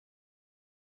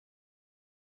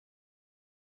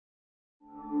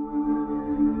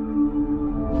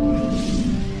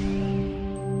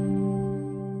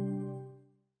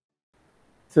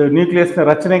So nucleus na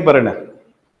rachanege barana.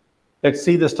 Let's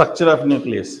see the structure of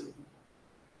nucleus.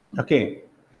 Okay.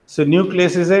 So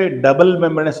nucleus is a double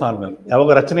membranous organelle. ಯಾವಾಗ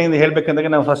ರಚನೆಯಿಂದ ಹೇಳಬೇಕಂದಾಗ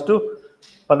ನಾವು first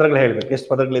ಪದರಗಳು ಹೇಳಬೇಕು. ಎಷ್ಟು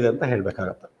ಪದರಗಳಿದೆ ಅಂತ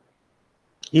ಹೇಳಬೇಕಾಗುತ್ತೆ.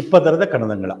 ಈ ಪದರದ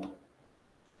ಕಣದಂಗಳ.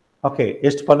 ಓಕೆ,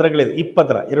 ಎಷ್ಟು ಪದರಗಳಿದೆ? ಈ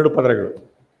ಪದರ, ಎರಡು ಪದರಗಳು.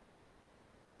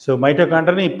 ಸೊ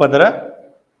ಮೈಟೊಕಾಂಡ್ರಿಯ ಈ ಪದರ,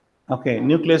 ಓಕೆ,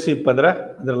 ನ್ಯೂಕ್ಲಿಯಸ್ ಈ ಪದರ,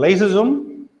 ಅದರ lysosome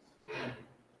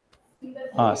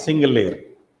single layer.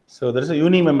 So there is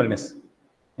ಯೂನಿ membranous.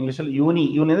 ಇಂಗ್ಲೀಷಲ್ಲಿ ಯೂನಿ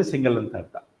ಅಂದರೆ ಸಿಂಗಲ್ ಅಂತ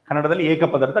ಅರ್ಥ. ಕನ್ನಡದಲ್ಲಿ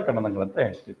ಏಕಪದರದ ಕಣದಂಗಳ ಅಂತ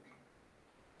ಹೇಳ್ತೀವಿ.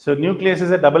 So nucleus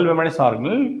is a double membranous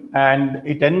organelle and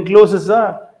it encloses a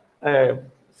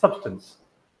substance.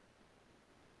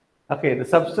 Okay, the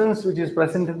substance which is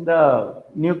present in the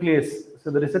nucleus, so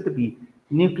there is said to be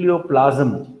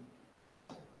nucleoplasm.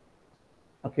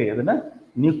 Okay, adana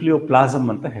nucleoplasm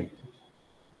anta helti.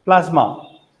 Plasma.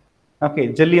 Okay,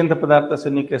 jelly anta padartha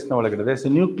so nucleus na olagade. So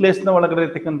nucleus na olagade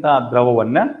irtಕ್ಕಂತ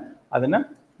ದ್ರವವನ್ನ ಅದನ್ನ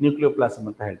nucleoplasm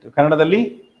anta ಹೇಳ್ತೀವಿ. ಕನ್ನಡದಲ್ಲಿ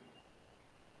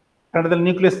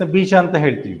ನ್ಯೂಕ್ಲಿಯಸ್ನ ಬೀಜ ಅಂತ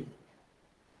ಹೇಳ್ತೀವಿ.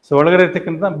 So ಒಳಗಡೆ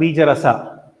ಇರ್ತಕ್ಕಂಥ ಬೀಜರಸ,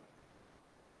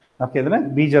 okay, ಅದನ್ನ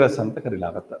ಬೀಜರಸ ಅಂತ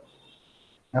ಕರೀಲಾಗುತ್ತೆ.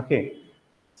 Okay,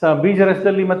 so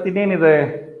ಬೀಜರಸದಲ್ಲಿ ಮತ್ತಿನ್ನೇನಿದೆ?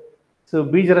 So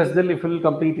ಬೀಜರಸದಲ್ಲಿ full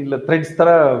complete ಇಲ್ಲ, ಥ್ರೆಡ್ಸ್ ಥರ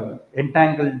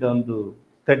ಎಂಟ್ಯಾಂಗಲ್ಡ್ ಒಂದು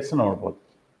ಥ್ರೆಡ್ಸ್ ನೋಡ್ಬೋದು.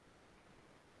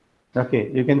 Okay,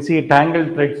 you can see ಟ್ಯಾಂಗಲ್ಡ್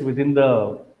Threads with in the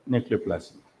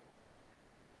ನ್ಯೂಕ್ಲಿಯೋಪ್ಲಾಸ್ಮ್.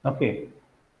 Okay,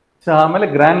 so ಆಮೇಲೆ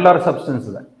ಗ್ರ್ಯಾನ್ಯುಲಾರ್ ಸಬ್ಸ್ಟೆನ್ಸ್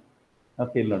ಇದೆ.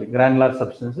 ಓಕೆ, ಇಲ್ಲಿ ನೋಡಿ ಗ್ರ್ಯಾನ್ಯುಲಾರ್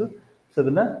ಸಬ್ಸ್ಟೆನ್ಸು. ಸೊ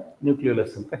ಅದನ್ನು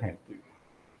ನ್ಯೂಕ್ಲಿಯೋಲಸ್ ಅಂತ ಹೇಳ್ತೀವಿ.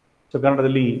 ಸೊ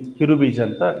ಕನ್ನಡದಲ್ಲಿ ಕಿರುಬೀಜ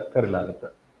ಅಂತ ಕರೆಯಲಾಗುತ್ತೆ.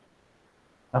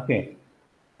 ಓಕೆ,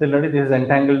 ಇಲ್ಲಿ ನೋಡಿ this is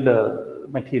entangled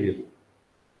material.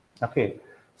 Okay,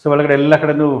 so ಒಳಗಡೆ ಎಲ್ಲ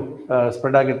ಕಡೆನೂ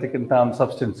ಸ್ಪ್ರೆಡ್ ಆಗಿರ್ತಕ್ಕಂಥ ಒಂದು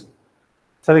ಸಬ್ಸ್ಟೆನ್ಸ್.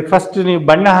 ಸೊ ಅದಕ್ಕೆ ಫಸ್ಟ್ ನೀವು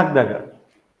ಬಣ್ಣ ಹಾಕಿದಾಗ,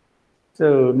 ಸೊ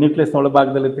ನ್ಯೂಕ್ಲಿಯಸ್ನ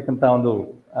ಒಳಭಾಗದಲ್ಲಿ ಇರ್ತಕ್ಕಂಥ ಒಂದು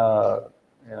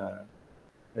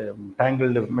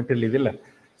ಟ್ಯಾಂಗಲ್ಡ್ ಮೆಟೀರಿಯಲ್ ಇದೆಯಲ್ಲ,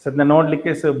 ಸೊ ಅದನ್ನ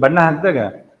ನೋಡಲಿಕ್ಕೆ ಸೊ ಬಣ್ಣ ಹಾಕಿದಾಗ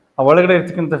ಆ ಒಳಗಡೆ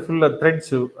ಇರ್ತಕ್ಕಂಥ ಫುಲ್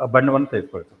ಥ್ರೆಡ್ಸು ಆ ಬಣ್ಣವನ್ನು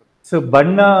ತೆಗೆದುಕೊಳ್ತದೆ. ಸೊ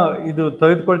ಬಣ್ಣ ಇದು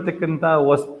ತೆಗೆದುಕೊಳ್ತಕ್ಕಂಥ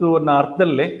ವಸ್ತುವನ್ನ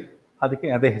ಅರ್ಥದಲ್ಲೇ ಅದಕ್ಕೆ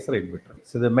ಅದೇ ಹೆಸರು ಇಟ್ಬಿಟ್ರು.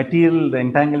 So the material, the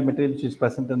entangle material which is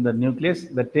present in the nucleus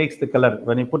that takes the colour.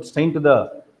 When you put stain to the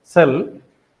cell,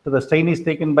 so the stain is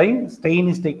taken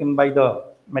by the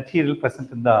material present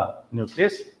in the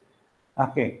nucleus.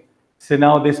 Okay, so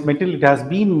now this material, it has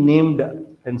been named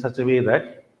in such a way that,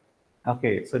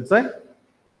 okay, so it's a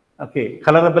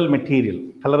colorable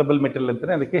material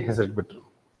ಅಂತಲೇ ಅದಕ್ಕೆ ಹೆಸರಿಟ್ಬಿಟ್ರು.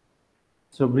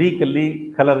 So ಗ್ರೀಕಲ್ಲಿ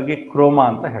ಕಲರ್ಗೆ chroma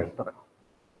ಅಂತ ಹೇಳ್ತಾರೆ.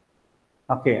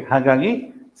 Okay, ಹಾಗಾಗಿ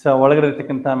so ಒಳಗಡೆ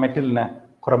ಇರ್ತಕ್ಕಂಥ ಮೆಟೀರಿಯಲ್ನ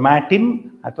chromatin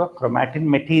ಅಥವಾ chromatin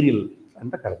material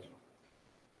ಅಂತ ಕರೀತಾರೆ.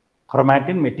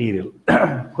 ಕ್ರೊಮ್ಯಾಟಿನ್ ಮೆಟೀರಿಯಲ್,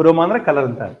 ಕ್ರೋಮಾ ಅಂದರೆ ಕಲರ್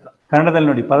ಅಂತ ಅರ್ಥ. ಕನ್ನಡದಲ್ಲಿ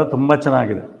ನೋಡಿ ಪದ ತುಂಬ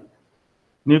ಚೆನ್ನಾಗಿದೆ.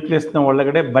 ನ್ಯೂಕ್ಲಿಯಸ್ನ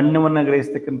ಒಳಗಡೆ ಬಣ್ಣವನ್ನು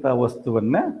ಗ್ರಹಿಸ್ತಕ್ಕಂಥ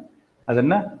ವಸ್ತುವನ್ನು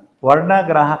ಅದನ್ನು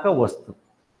ವರ್ಣಗ್ರಾಹಕ ವಸ್ತು.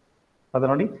 ಪದ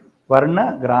ನೋಡಿ,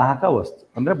 ವರ್ಣಗ್ರಾಹಕ ವಸ್ತು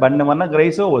ಅಂದರೆ ಬಣ್ಣವನ್ನು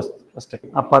ಗ್ರಹಿಸೋ ವಸ್ತು ಅಷ್ಟೇ.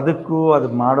 ಆ ಪದಕ್ಕೂ ಅದು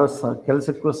ಮಾಡೋ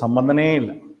ಕೆಲಸಕ್ಕೂ ಸಂಬಂಧನೇ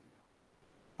ಇಲ್ಲ.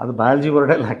 ಅದು ಬಯಾಲಜಿ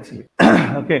ವರ್ಡ್ ಅಲ್ಲ ಆ್ಯಕ್ಚುಲಿ.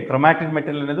 ಓಕೆ, ಕ್ರೊಮ್ಯಾಟಿನ್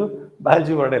ಮೆಟೀರಿಯಲ್ ಅನ್ನೋದು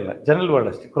ಬಯಾಲಜಿ ವರ್ಡ್ ಇಲ್ಲ, ಜನರಲ್ ವರ್ಡ್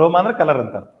ಅಷ್ಟೇ. ಕ್ರೋಮಾ ಅಂದರೆ ಕಲರ್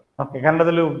ಅಂತ ಅರ್ಥ. ಓಕೆ,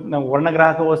 ಕನ್ನಡದಲ್ಲಿ ನಾವು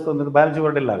ವರ್ಣಗ್ರಾಹಕ ವಸ್ತು ಅನ್ನೋದು ಬಯಾಲಜಿ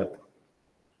ವರ್ಡ್ ಇಲ್ಲ ಆಗುತ್ತೆ.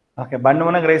 ಓಕೆ,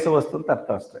 ಬಣ್ಣವನ್ನು ಗ್ರಹಿಸೋ ವಸ್ತು ಅಂತ ಅರ್ಥ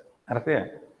ಅಷ್ಟೇ. ಅರ್ಥ?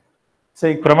 ಸೊ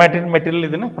ಈ ಕ್ರೊಮ್ಯಾಟಿನ್ ಮೆಟೀರಿಯಲ್,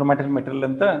 ಇದನ್ನು ಕ್ರೊಮ್ಯಾಟಿನ್ ಮೆಟೀರಿಯಲ್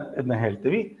ಅಂತ ಇದನ್ನ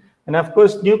ಹೇಳ್ತೀವಿ. ಅಂಡ್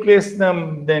ಅಫ್ಕೋರ್ಸ್ ನ್ಯೂಕ್ಲಿಯಸ್ನ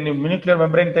ನೀವು ನ್ಯೂಕ್ಲಿಯರ್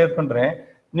ಮೆಂಬ್ರೇನ್ ತೆಗೆದುಕೊಂಡ್ರೆ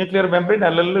ನ್ಯೂಕ್ಲಿಯರ್ ಮೆಂಬ್ರೇನ್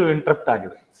ಅಲ್ಲಲ್ಲೂ ಇಂಟ್ರಪ್ಟ್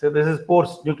ಆಗಿದೆ. So this is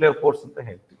force, nuclear force ಅಂತ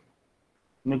ಹೇಳ್ತೀವಿ.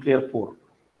 ನ್ಯೂಕ್ಲಿಯರ್ ಪೋರ್,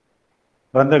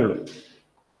 ರಂಧ್ರಗಳು.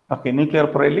 ಓಕೆ, ನ್ಯೂಕ್ಲಿಯರ್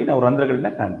ಪೋರಲ್ಲಿ ನಾವು ರಂಧ್ರಗಳನ್ನ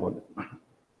ಕಾಣ್ಬೋದು.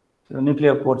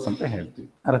 ನ್ಯೂಕ್ಲಿಯರ್ ಪೋರ್ಸ್ ಅಂತ ಹೇಳ್ತೀವಿ.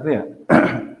 ಅರ್ಥ?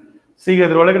 ಸೊ ಈಗ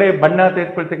ಅದರೊಳಗಡೆ ಬಣ್ಣ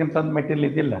ತೆಗೆದುಕೊಳ್ತಕ್ಕಂಥ ಒಂದು ಮೆಟೀರಿಯಲ್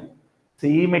ಇದೆಯಲ್ಲ, ಸೊ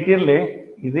ಈ ಮೆಟೀರಿಯಲ್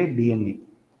ಇದೆ DNA.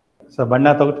 ಸೊ ಬಣ್ಣ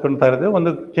ತೆಗೆದುಕೊಳ್ತಾ ಇರೋದು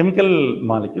ಒಂದು ಕೆಮಿಕಲ್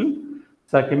ಮಾಲಿಕ್ಯೂಲ್.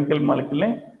 ಸೊ ಆ ಕೆಮಿಕಲ್ ಮಾಲಿಕ್ಯೂಲ್ನೇ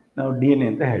ನಾವು DNA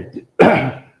ಅಂತ ಹೇಳ್ತೀವಿ.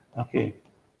 ಓಕೆ,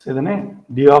 ಸೊ ಇದನ್ನೇ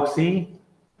deoxy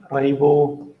ರೈಬೋ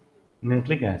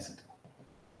nucleic acid,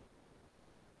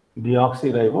 deoxy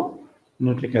ರೈಬೋ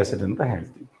nucleic acid ಅಂತ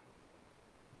ಹೇಳ್ತೀವಿ.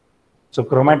 So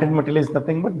chromatin material is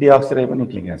nothing but deoxy ರೈಬೋ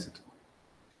nucleic acid.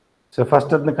 So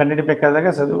first ಅದನ್ನ ಕಂಡುಹಿಡಿಬೇಕಾದಾಗ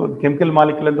ಸೊ ಅದು ಕೆಮಿಕಲ್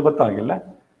ಮಾಲಿಕ್ಯೂಲ್ ಅಂತ ಗೊತ್ತಾಗಿಲ್ಲ.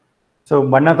 ಸೊ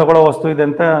ಬಣ್ಣ ತಗೊಳ್ಳೋ ವಸ್ತು ಇದೆ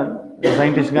ಅಂತ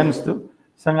ಸೈಂಟಿಸ್ಟ್ಗೆ ಅನಿಸ್ತು.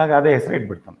 ಸೊ ಹಂಗಾಗಿ ಅದೇ ಹೆಸರು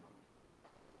ಇಟ್ಬಿಡ್ತಾನೆ.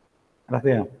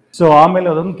 ಅದೇ, ಸೊ ಆಮೇಲೆ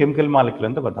ಅದೊಂದು ಕೆಮಿಕಲ್ ಮಾಲಿಕ್ಯೂಲ್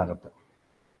ಅಂತ ಗೊತ್ತಾಗುತ್ತೆ.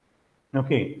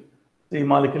 ಓಕೆ, ಈ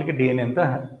ಮಾಲಿಕ್ಯೂಲ್ಗೆ DNA ಅಂತ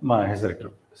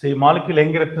ಹೆಸರಿಟ್ರು. ಸೊ ಈ ಮಾಲಿಕ್ಯೂಲ್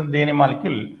ಹೆಂಗಿರುತ್ತೆ? DNA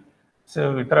ಮಾಲಿಕ್ಯೂಲ್ ಸೊ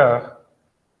ಈ ಥರ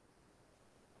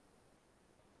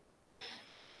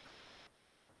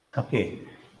ಓಕೆ,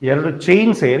 ಎರಡು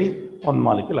ಚೈನ್ ಸೇರಿ ಒಂದು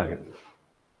ಮಾಲಿಕ್ಯೂಲ್ ಆಗುತ್ತೆ.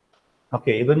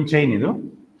 ಓಕೆ, ಇದೊಂದು ಚೈನ್ ಇದು.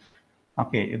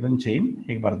 ಓಕೆ, ಇದೊಂದು ಚೈನ್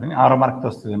ಹೀಗೆ ಬರ್ತೀನಿ, 6 ಮಾರ್ಕ್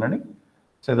ತೋರಿಸ್ತಿದೆ ನೋಡಿ.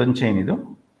 ಸೊ ಇದೊಂದು ಚೈನ್ ಇದು.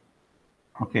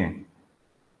 ಓಕೆ,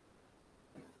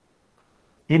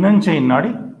 ಇನ್ನೊಂದು ಚೈನ್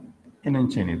ನೋಡಿ,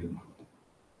 ಇನ್ನೊಂದು ಚೈನ್ ಇದು.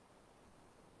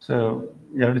 ಸೊ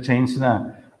ಎರಡು ಚೈನ್ಸ್ನ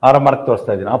 6 ಮಾರ್ಕ್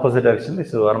ತೋರಿಸ್ತಾ ಇದ್ದೀನಿ ಆಪೋಸಿಟ್ ಡೈರೆಕ್ಷನ್.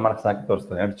 ಸೊ 6 ಮಾರ್ಕ್ಸ್ ಹಾಕಿ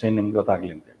ತೋರಿಸ್ತಾ, ಎರಡು ಚೈನ್ ನಿಮ್ಗೆ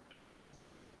ಗೊತ್ತಾಗಲಿ ಅಂತೇಳಿ.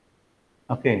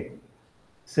 Okay,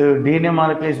 So DNA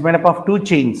molecule is made up of two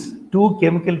chains, two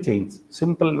chemical chains.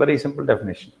 Simple, very simple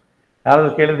definition.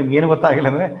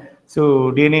 So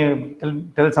DNA,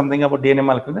 tell something about DNA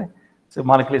molecule. So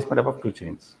molecule is made up of two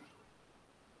chains.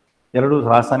 ಎರಡು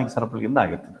ರಾಸಾಯನಿಕ ಸರಪಳಿಯಿಂದ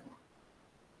ಆಗಿರ್ತದೆ.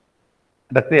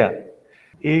 ಅರ್ಥಯ್ಯ?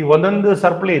 ಈ ಒಂದೊಂದು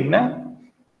ಸರಪಳಿಯನ್ನ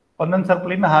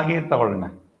ಹಾಗೆ ತಗೊಳ್ಳೋಣ.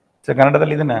 So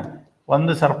ಕನ್ನಡದಲ್ಲಿ ಇದನ್ನ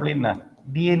ಒಂದು ಸರಪಳಿಯನ್ನ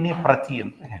DNA ಪ್ರತಿ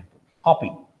ಅಂತ ಹೇಳ್ತೀವಿ, ಕಾಪಿ,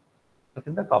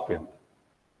 ಪ್ರತಿಯಿಂದ ಕಾಪಿ ಅಂತ.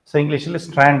 ಸೊ ಇಂಗ್ಲೀಷಲ್ಲಿ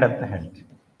ಸ್ಟ್ರ್ಯಾಂಡ್ ಅಂತ ಹೇಳ್ತೀವಿ,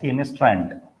 DNA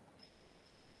strand.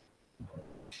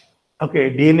 Okay,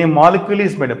 DNA molecule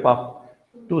is made up of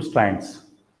two strands.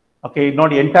 Okay,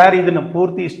 ನೋಡಿ ಎಂಟೈರ್ ಇದನ್ನ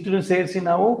ಪೂರ್ತಿ ಇಷ್ಟು ಸೇರಿಸಿ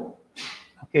ನಾವು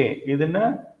ಓಕೆ ಇದನ್ನ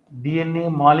DNA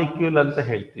ಮಾಲಿಕ್ಯೂಲ್ ಅಂತ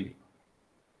ಹೇಳ್ತೀವಿ.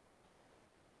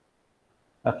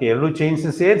 ಓಕೆ, ಎರಡು ಚೈನ್ಸ್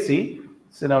ಸೇರಿಸಿ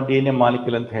ಸೊ ನಾವು DNA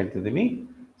ಮಾಲಿಕ್ಯೂಲ್ ಅಂತ ಹೇಳ್ತಿದ್ದೀವಿ.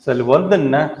 ಸೊ ಅಲ್ಲಿ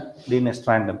ಒಂದನ್ನ DNA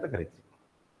ಸ್ಟ್ರ್ಯಾಂಡ್ ಅಂತ ಕರಿತೀವಿ.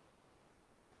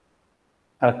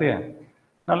 Okay,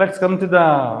 now let's come to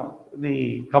the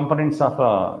components of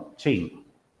a chain.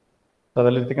 So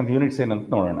ಅದರಲ್ಲಿರ್ತಕ್ಕಂಥ units ಏನಂತ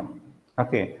ನೋಡೋಣ.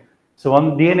 ಓಕೆ, ಸೊ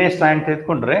ಒಂದು DNA ಸ್ಟ್ರ್ಯಾಂಡ್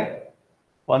ತೆಗೆದುಕೊಂಡ್ರೆ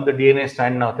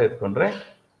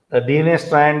DNA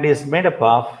strand is made up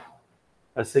of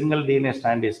a single DNA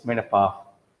strand is made up of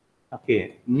okay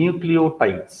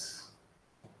nucleotides.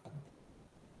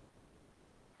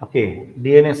 Okay,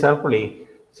 DNA ಸರಪಳಿ,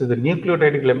 so the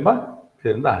nucleotide ಗಳೆಂಬ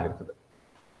ಇದರಿಂದ ಆಗಿರ್ತದೆ.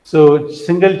 So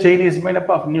single chain is made up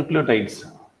of nucleotides.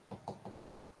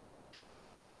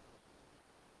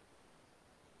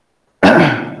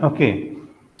 Okay,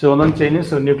 so ಒಂದೊಂದು chain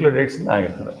is nucleotides ಇಂದ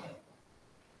ಆಗಿರ್ತದೆ.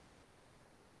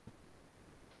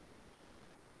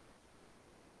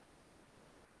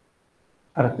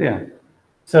 ಅರ್ಥ್ಯಾ?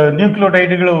 So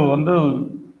ನ್ಯೂಕ್ಲಿಯೋಟೈಡ್ಗಳು ಒಂದು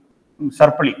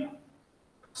ಸರಪಳಿ.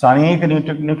 So ಅನೇಕ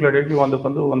ನ್ಯೂಕ್ಲಿಯೋಟೈಡ್ಗಳು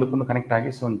ಒಂದಕ್ಕೊಂದು ಕನೆಕ್ಟ್ ಆಗಿ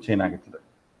ಸೊ ಒಂದು ಚೈನ್ ಆಗಿರ್ತದೆ.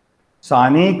 ಸೊ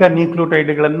ಅನೇಕ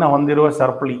ನ್ಯೂಕ್ಲಿಯೋಟೈಡ್ಗಳನ್ನು ಹೊಂದಿರುವ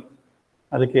ಸರಪಳಿ,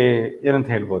 ಅದಕ್ಕೆ ಏನಂತ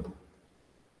ಹೇಳ್ಬೋದು?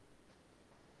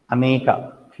 ಅನೇಕ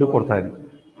ಕ್ಲೂ ಕೊಡ್ತಾ ಇದ್ದೀವಿ,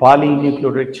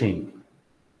 ಪಾಲಿನ್ಯೂಕ್ಲಿಯೋಟೈಡ್ ಚೈನ್.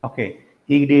 ಓಕೆ,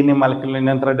 ಈಗ DNA ಮಾಲಿಕ್ಯೂಲ್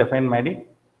ನಂತರ ಡಿಫೈನ್ ಮಾಡಿ,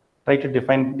 ಟ್ರೈ ಟು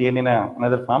ಡಿಫೈನ್ DNA ನ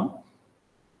another form.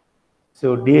 So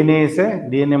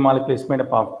DNA molecule is made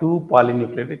up of two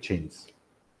polynucleotide chains.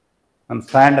 And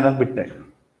strand ಅನ್ನೋದು ಬಿಟ್ಟೆ,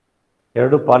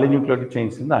 ಎರಡು polynucleotide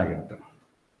chains ಇಂದ ಆಗಿರುತ್ತೆ.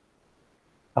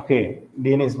 Okay,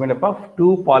 DNA is made up of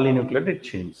two polynucleotide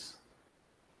chains.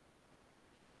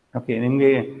 Okay,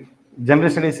 ನಿಮಗೆ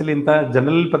general ಸ್ಟಡೀಸಲ್ಲಿ ಇಂಥ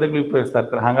general ಪದಗಳು ಉಪಯೋಗಿಸ್ತಾ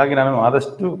ಇರ್ತಾರೆ, ಹಾಗಾಗಿ ನಾನು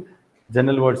ಆದಷ್ಟು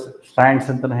ಜನರಲ್ ವರ್ಡ್ಸ್, ಸ್ಟ್ಯಾಂಡ್ಸ್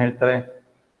ಅಂತಲೂ ಹೇಳ್ತಾರೆ,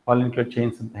 ಪಾಲಿನ್ಯೂಕ್ಲಿಯೋಟೈಡ್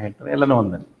ಚೈನ್ಸ್ ಅಂತ ಹೇಳ್ತಾರೆ, ಎಲ್ಲನೂ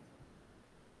ಒಂದೇ.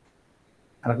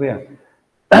 ಅರ್ಥಯ್ಯ?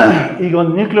 ಈಗ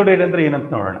ಒಂದು ನ್ಯೂಕ್ಲಿಯೋಟೈಡ್ ಅಂದರೆ ಏನಂತ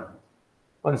ನೋಡೋಣ.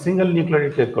 ಒಂದು ಸಿಂಗಲ್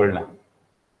ನ್ಯೂಕ್ಲಿಯೋಟೈಡ್ ತೆಗೆದುಕೊಳ್ಳೋಣ.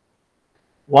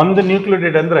 ಒಂದು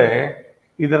ನ್ಯೂಕ್ಲಿಯೋಟೈಡ್ ಅಂದರೆ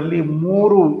ಇದರಲ್ಲಿ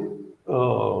ಮೂರು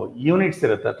ಯೂನಿಟ್ಸ್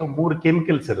ಇರುತ್ತೆ ಅಥವಾ ಮೂರು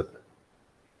ಕೆಮಿಕಲ್ಸ್ ಇರುತ್ತೆ.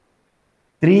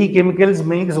 3 chemicals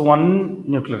makes one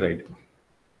nucleotide.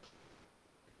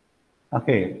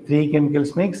 Okay, 3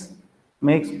 chemicals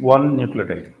makes one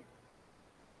nucleotide.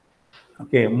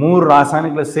 Okay, ಮೂರು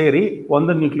ರಾಸಾಯನಿಕಗಳು ಸೇರಿ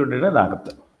ಒಂದು ನ್ಯೂಕ್ಲಿಯೋಟೈಡ್ ಅದು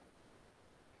ಆಗುತ್ತೆ.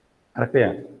 ಅರ್ಥಯ್ಯ?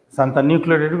 ಅಂಥ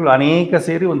ನ್ಯೂಕ್ಲಿಯೋಟೈಡ್ಗಳು ಅನೇಕ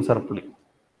ಸೇರಿ ಒಂದು ಸರಪಳಿ.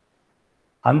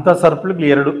 ಅಂಥ ಸರಪಳಿಗಳು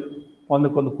ಎರಡು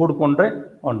ಒಂದಕ್ಕೊಂದು ಕೂಡಿಕೊಂಡ್ರೆ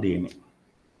ಒಂದು DNA.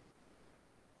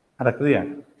 ಅರ್ಥದೆಯಾ?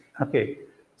 ಓಕೆ,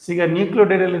 ಈಗ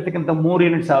ನ್ಯೂಕ್ಲಿಯೋಟೈಡಲ್ಲಿ ಇರ್ತಕ್ಕಂಥ 3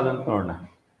 ಯೂನಿಟ್ಸ್ ಯಾವುದಂತ ನೋಡೋಣ.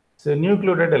 ಸೊ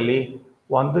ನ್ಯೂಕ್ಲಿಯೋಟೈಡಲ್ಲಿ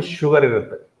ಒಂದು ಶುಗರ್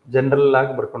ಇರುತ್ತೆ, ಜನರಲ್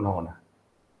ಆಗಿ ಬರ್ಕೊಂಡು ಹೋಗೋಣ.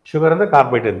 ಶುಗರ್ ಅಂದರೆ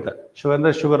ಕಾರ್ಬೋಹೈಡ್ರೇಟ್ ಅಂತ. ಶುಗರ್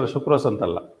ಅಂದರೆ ಸುಕ್ರೋಸ್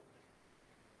ಅಂತಲ್ಲ.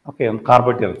 ಓಕೆ, ಒಂದು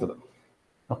ಕಾರ್ಬೋಹೈಡ್ರೇಟ್ ಇರ್ತದೆ.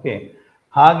 ಓಕೆ,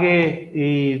 ಹಾಗೆ ಈ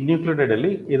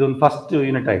ನ್ಯೂಕ್ಲಿಯೋಟೈಡಲ್ಲಿ ಇದೊಂದು ಫಸ್ಟ್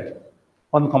ಯೂನಿಟ್ ಆಯಿತು,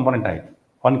 one component ಆಯಿತು,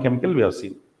 one chemical we have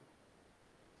seen.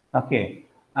 Okay,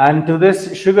 and to this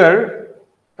sugar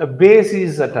a base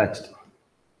is attached.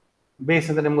 Base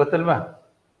ಅಂದರೆ ನಿಮ್ಗೆ ಗೊತ್ತಲ್ವಾ?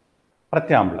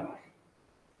 ಪ್ರತ್ಯಾಮ್ಲ.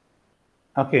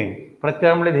 ಓಕೆ,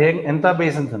 ಪ್ರತ್ಯಾಮ್ಲದ ಹೇಗೆ ಎಂಥ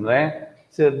ಬೇಸ್ ಅಂತಂದರೆ,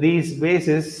 so these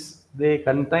basis they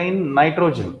contain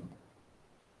nitrogen.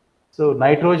 So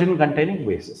nitrogen containing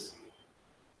basis.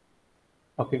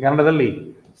 Okay, ಕನ್ನಡದಲ್ಲಿ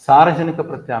ಸಾರಜನಕ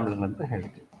ಪ್ರತ್ಯಾಮ್ಲಗಳಂತ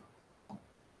ಹೇಳ್ತೀವಿ.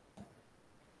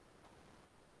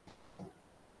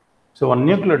 ಸೊ ಒಂದು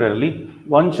ನ್ಯೂಕ್ಲಿಯೋಟೈಡಲ್ಲಿ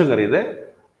ಒಂದು ಶುಗರ್ ಇದೆ,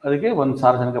 ಅದಕ್ಕೆ ಒಂದು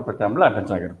ಸಾರಜನಕ ಪ್ರತ್ಯಾಮ್ಲ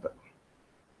ಅಟ್ಯಾಚ್ ಆಗಿರುತ್ತೆ.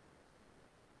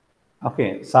 ಓಕೆ,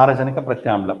 ಸಾರಜನಕ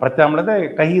ಪ್ರತ್ಯಾಮ್ಲದ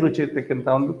ಕಹಿ ರುಚಿ ಇರ್ತಕ್ಕಂಥ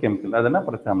ಒಂದು ಕೆಮಿಕಲ್, ಅದನ್ನು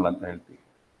ಪ್ರತ್ಯಾಮ್ಲ ಅಂತ ಹೇಳ್ತೀವಿ.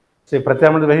 ಸೊ ಈ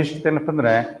ಪ್ರತ್ಯಾಮ್ಲದ ವೈಶಿಷ್ಟ್ಯತೆ ಏನಪ್ಪ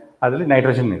ಅಂದರೆ ಅದರಲ್ಲಿ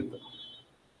ನೈಟ್ರೋಜನ್ ಇರುತ್ತೆ.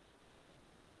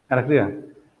 ಅರ್ಥದೆಯಾ?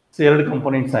 ಸೊ 2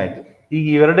 ಕಂಪೋನೆಂಟ್ಸ್ ಆಯಿತು. ಈಗ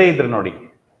ಇವೆರಡೇ ಇದ್ರೆ ನೋಡಿ,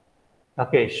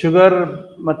 ಓಕೆ, ಶುಗರ್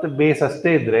ಮತ್ತು ಬೇಸ್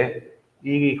ಅಷ್ಟೇ ಇದ್ದರೆ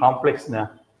ಈಗ ಈ ಕಾಂಪ್ಲೆಕ್ಸ್ನ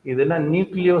ಇದನ್ನು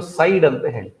ನ್ಯೂಕ್ಲಿಯೋಸೈಡ್ ಅಂತ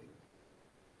ಹೇಳ್ತೀವಿ.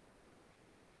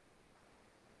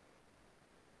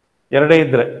 ಎರಡೇ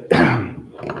ಇದ್ರೆ,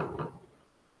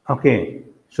 ಓಕೆ,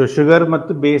 ಸೊ ಶುಗರ್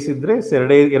ಮತ್ತು ಬೇಸ್ ಇದ್ರೆ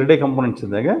ಎರಡೇ ಕಂಪೋನೆಂಟ್ಸ್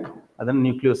ಇದ್ದಾಗ ಅದನ್ನು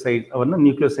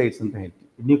ನ್ಯೂಕ್ಲಿಯೋಸೈಡ್ಸ್ ಅಂತ ಹೇಳ್ತೀವಿ.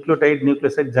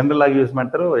 ನ್ಯೂಕ್ಲಿಯೋಸೈಡ್ ಜನರಲ್ ಆಗಿ ಯೂಸ್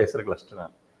ಮಾಡ್ತಾರೋ ಹೆಸರುಗಳಷ್ಟೇ.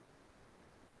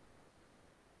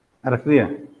 ಅರ್ಥದೆಯಾ?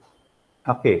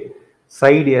 ಓಕೆ,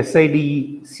 ಸೈಡ್ SIDE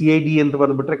CID ಅಂತ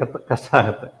ಬರೆದ್ಬಿಟ್ರೆ ಕಷ್ಟ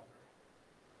ಆಗುತ್ತೆ.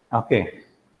 ಓಕೆ,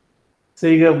 ಸೊ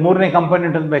ಈಗ ಮೂರನೇ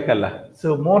ಕಂಪೋನೆಂಟ್ ಅಂತ ಬೇಕಲ್ಲ. ಸೊ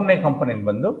ಮೂರನೇ ಕಂಪೋನೆಂಟ್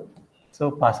ಬಂದು ಸೊ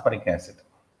ಫಾಸ್ಫರಿಕ್ ಆಸಿಡ್,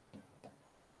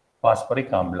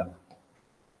 ಫಾಸ್ಫರಿಕ್ ಆಮ್ಲ.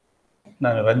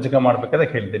 ನಾನು ರಂಜಕ ಮಾಡಬೇಕಾದ್ರೆ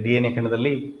ಹೇಳಿದ್ದೆ DNA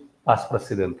ಕಣದಲ್ಲಿ ಫಾಸ್ಫರಸ್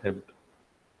ಇದೆ ಅಂತ ಹೇಳ್ಬಿಟ್ಟು.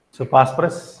 ಸೊ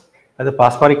ಫಾಸ್ಫರಸ್ ಅದು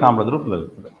ಫಾಸ್ಫರಿಕ್ ಆಮ್ಲದ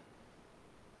ರೂಪದಲ್ಲಿರ್ತದೆ.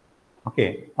 Okay,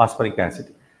 phosphoric acid.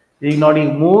 ಈಗ ನೋಡಿ,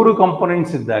 ಮೂರು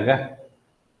ಕಾಂಪೋನೆಂಟ್ಸ್ ಇದ್ದಾಗ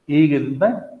ಈಗ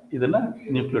ಇದನ್ನ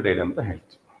ನ್ಯೂಕ್ಲಿಯೋಟೈಡ್ ಅಂತ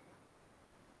ಹೇಳ್ತೀವಿ.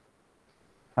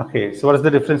 Okay, so what is the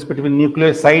difference between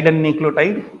nucleoside and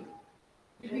nucleotide?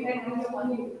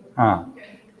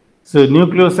 So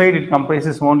nucleoside, it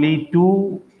comprises only two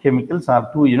chemicals or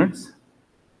two units.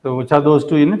 So which are those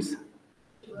two units?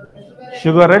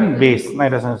 Sugar and base,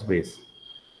 nitrogenous base.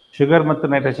 Sugar ಮತ್ತು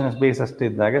nitrogenous base ಅಷ್ಟೇ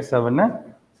ಇದ್ದಾಗ savanna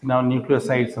ನಾವು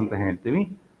nucleosides ಅಂತ ಹೇಳ್ತೀವಿ.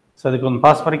 So ಅದಕ್ಕೊಂದು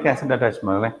phosphoric acid attach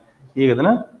ಮಾಡಿದ್ರೆ ಈಗ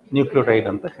ಅದನ್ನ ನ್ಯೂಕ್ಲಿಯೋಟೈಡ್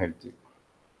ಅಂತ ಹೇಳ್ತೀವಿ.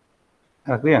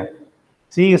 ಅರ್ಥ್ಯಾ?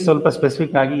 ಈಗ ಸ್ವಲ್ಪ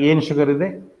ಸ್ಪೆಸಿಫಿಕ್ ಆಗಿ ಏನು ಶುಗರ್ ಇದೆ,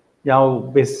 ಯಾವ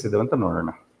ಬೇಸಿಸ್ ಇದೆ ಅಂತ ನೋಡೋಣ.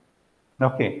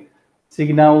 ಓಕೆ,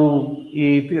 ಈಗ ನಾವು ಈ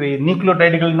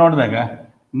ನ್ಯೂಕ್ಲಿಯೋಟೈಡ್ಗಳು ನೋಡಿದಾಗ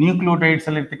ನ್ಯೂಕ್ಲಿಯೋಟೈಡ್ಸ್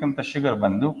ಅಲ್ಲಿ ಇರ್ತಕ್ಕಂಥ ಶುಗರ್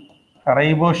ಬಂದು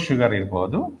ರೈಬೋಸ್ ಶುಗರ್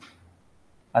ಇರ್ಬೋದು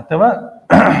ಅಥವಾ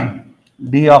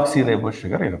ಡಿಆಕ್ಸಿ ರೈಬೋಸ್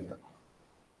ಶುಗರ್ ಇರುತ್ತೆ.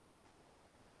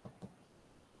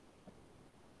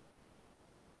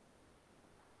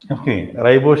 Okay,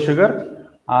 ribose sugar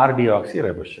R deoxy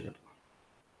ribose sugar.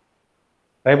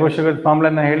 Ribose sugar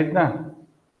ಫಾರ್ಮುಲಾನ ಹೇಳಿದ್ನ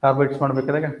carbohydrates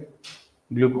ಮಾಡಬೇಕಾದಾಗ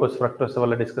ಗ್ಲೂಕೋಸ್, ಫ್ರಕ್ಟೋಸ್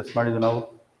ಅವೆಲ್ಲ ಡಿಸ್ಕಸ್ ಮಾಡಿದ್ವಿ ನಾವು.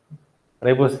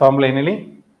 Ribose formula ಏನೇಳಿ?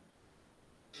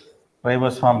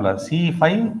 Ribose formula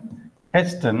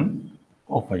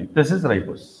C5H10O5. This is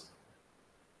ribose.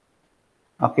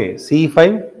 Okay,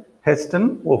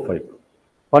 C5H10O5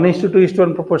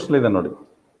 1:2:1 proportional ಇದೆ ನೋಡಿ.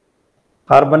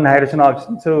 Carbon, hydrogen,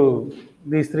 oxygen. So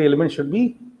these three elements should be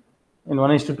in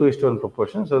 1:2:1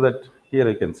 proportion, so that here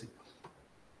you can see.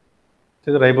 So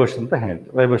the ribose ಅಂತ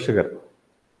ಹೇಳ್ತೀವಿ, ribose sugar.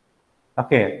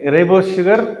 Okay, ribose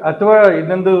sugar ಅಥವಾ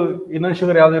ಇನ್ನೊಂದು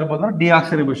sugar ಯಾವ್ದು ಇರ್ಬೋದು ಅಂದ್ರೆ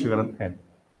deoxy ribose sugar ಅಂತ ಹೇಳಿ.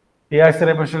 ಡಿಆಕ್ಸಿ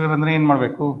ರೈಬೋಸ್ ಶುಗರ್ ಅಂದ್ರೆ ಏನ್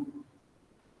ಮಾಡ್ಬೇಕು?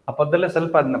 ಆ ಪದದಲ್ಲೇ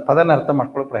ಸ್ವಲ್ಪ ಪದನ ಅರ್ಥ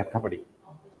ಮಾಡ್ಕೊಳ್ಳೋ ಪ್ರಯತ್ನ ಪಡಿ.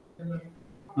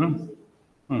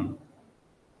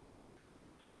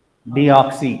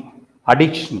 Deoxy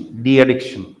addiction, de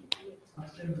addiction.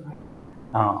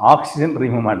 Oxygen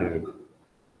remove ಮಾಡಿರೋದು.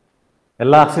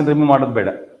 ಎಲ್ಲ ಆಕ್ಸಿಜನ್ ರಿಮೂವ್ ಮಾಡೋದು ಬೇಡ.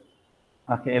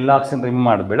 ಓಕೆ, ಎಲ್ಲ ಆಕ್ಸಿಜನ್ ರಿಮೂವ್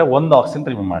ಮಾಡೋದು ಬೇಡ, ಒಂದು ಆಕ್ಸಿಜನ್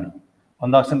ರಿಮೂವ್ ಮಾಡಿ.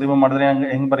 ಒಂದು ಆಕ್ಸಿಜನ್ ರಿಮೂವ್ ಮಾಡಿದ್ರೆ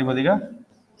ಹೆಂಗೆ ಬರೀಬೋದು? ಈಗ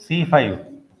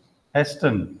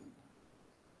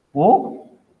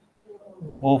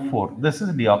C5H10O4. This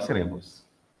is deoxy ribose.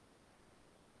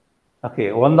 Okay,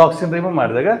 ಒಂದು ಆಕ್ಸಿಜನ್ ರಿಮೂವ್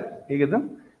ಮಾಡಿದಾಗ ಈಗ ಇದು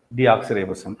ಡಿಆಕ್ಸಿ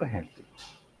ರೈಬೋಸ್ ಅಂತ ಹೇಳ್ತೀವಿ.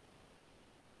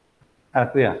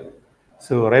 ಆಗ್ತೀಯಾ?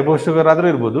 ಸೊ ರೈಬೋಸ್ ಶುಗರ್ ಆದರೂ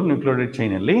ಇರ್ಬೋದು ನ್ಯೂಕ್ಲಿಯೋಟೈಡ್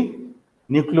ಚೈನಲ್ಲಿ.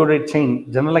 ನ್ಯೂಕ್ಲಿಯೋಟೈಡ್ ಚೈನ್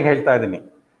ಜನರಲ್ ಆಗಿ ಹೇಳ್ತಾ ಇದ್ದೀನಿ.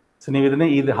 ಸೊ ನೀವು ಇದನ್ನ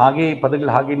ಇದು ಹಾಗೆ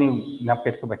ಪದಗಳು ಹಾಗೆ ನೀವು ಜ್ಞಾಪಕ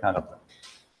ಇಟ್ಕೋಬೇಕಾಗತ್ತೆ.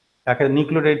 ಯಾಕಂದ್ರೆ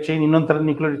ನ್ಯೂಕ್ಲಿಯೋಟೈಡ್ ಚೈನ್ ಇನ್ನೊಂದು ಥರದ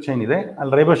ನ್ಯೂಕ್ಲಿಯೋಟೈಡ್ ಚೈನ್ ಇದೆ,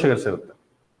 ಅಲ್ಲಿ ರೈಬೋಸ್ ಶುಗರ್ಸ್ ಇರುತ್ತೆ.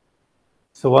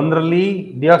 ಸೊ ಒಂದರಲ್ಲಿ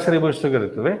ಡಿಆಕ್ಸಿ ರೈಬೋಸ್ ಶುಗರ್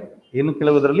ಇರ್ತವೆ, ಇನ್ನು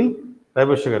ಕೆಲವುದರಲ್ಲಿ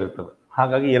ರೈಬೋಸ್ ಶುಗರ್ ಇರ್ತವೆ.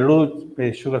 ಹಾಗಾಗಿ ಎರಡೂ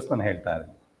ಶುಗರ್ಸ್ ನಾನು ಹೇಳ್ತಾ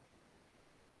ಇದ್ದೀನಿ.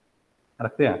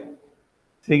 ಅರ್ಥ್ಯಾ?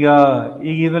 ಈಗ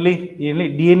ಇದರಲ್ಲಿ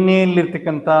DNA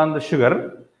ಇರ್ತಕ್ಕಂಥ ಒಂದು ಶುಗರ್,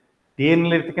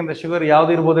 DNA ಇರ್ತಕ್ಕಂಥ ಶುಗರ್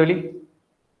ಯಾವ್ದು ಇರ್ಬೋದು ಹೇಳಿ?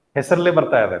 ಹೆಸರಲ್ಲೇ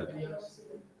ಬರ್ತಾ ಇದೆ ಅಲ್ಲಿ.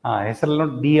 ಹೆಸರಲ್ಲಿ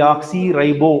ಡಿಆಕ್ಸಿ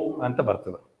ರೈಬೋ ಅಂತ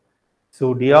ಬರ್ತದೆ. ಸೊ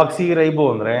ಡಿಆಕ್ಸಿ ರೈಬೋ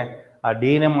ಅಂದ್ರೆ ಆ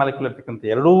DNA ಮಾಲಿಕ್ಯೂಲ್ ಇರ್ತಕ್ಕಂಥ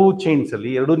ಎರಡೂ ಚೈನ್ಸ್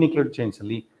ಅಲ್ಲಿ, ಎರಡೂ ನ್ಯೂಕ್ಲಿಯೋಟೈಡ್ ಚೈನ್ಸ್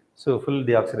ಅಲ್ಲಿ ಸೊ ಫುಲ್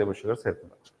ಡಿಆಕ್ಸಿ ರೈಬೋ ಶುಗರ್ಸ್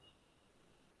ಇರ್ತದೆ.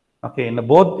 Okay, in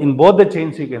both the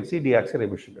chains you can see deoxy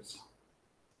ರೈಬೋ sugars.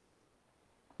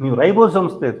 ನೀವು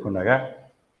ರೈಬೋಸೋಮ್ಸ್ ತೆಗೆದುಕೊಂಡಾಗ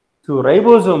ಸೊ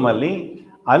ರೈಬೋಸೋಮ್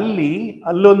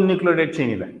ಅಲ್ಲೊಂದು ನ್ಯೂಕ್ಲಿಯೋಟೈಡ್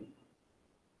ಚೈನ್ ಇದೆ.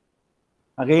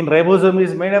 Again ribosome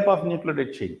is made up of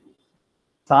nucleotide chain.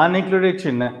 ಆ ನ್ಯೂಕ್ಲಿಯೋಟೈಡ್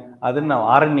ಚೈನ್ ಅದನ್ನ ನಾವು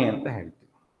RNA ಅಂತ ಹೇಳ್ತೀವಿ.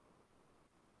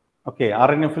 ಓಕೆ,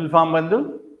 RNA ಫುಲ್ ಫಾರ್ಮ್ ಬಂದು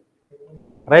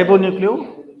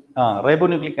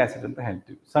ರೈಬೋನ್ಯೂಕ್ಲಿಕ್ ಆಸಿಡ್ ಅಂತ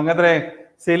ಹೇಳ್ತೀವಿ. ಸೊ ಹಂಗಾದ್ರೆ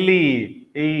ಇಲ್ಲಿ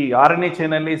ಈ RNA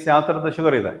ಚೈನ್ ಅಲ್ಲಿ ಯಾವ ಥರದ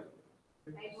ಶುಗರ್ ಇದೆ?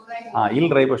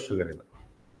 ಇಲ್ಲಿ ರೈಬೋಸ್ ಶುಗರ್ ಇದೆ.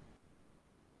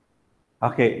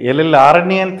 ಓಕೆ, ಎಲ್ಲೆಲ್ಲಿ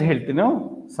RNA ಅಂತ ಹೇಳ್ತೀನೋ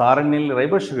ಸೊ RNA ಅಲ್ಲಿ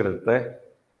ರೈಬೋಸ್ ಶುಗರ್ ಇರುತ್ತೆ.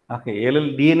 ಓಕೆ,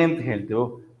 ಎಲ್ಲೆಲ್ಲಿ DNA ಅಂತ ಹೇಳ್ತೀವೋ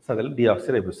ಸೊ ಅದರಲ್ಲಿ ಡಿಆಕ್ಸಿ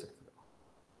ರೈಬೋಸ್ ಇರ್ತದೆ.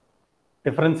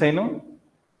 ಡಿಫ್ರೆನ್ಸ್ ಏನು?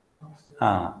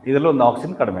 ಇದರಲ್ಲಿ ಒಂದು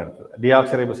ಆಕ್ಸಿಜನ್ ಕಡಿಮೆ ಇರ್ತದೆ.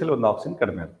 ಡಿಆಕ್ಸಿ ರೈಬೋಸಲ್ಲಿ ಒಂದು ಆಕ್ಸಿಜನ್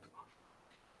ಕಡಿಮೆ ಇರ್ತದೆ.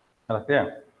 ಅರ್ಥ್ಯಾ?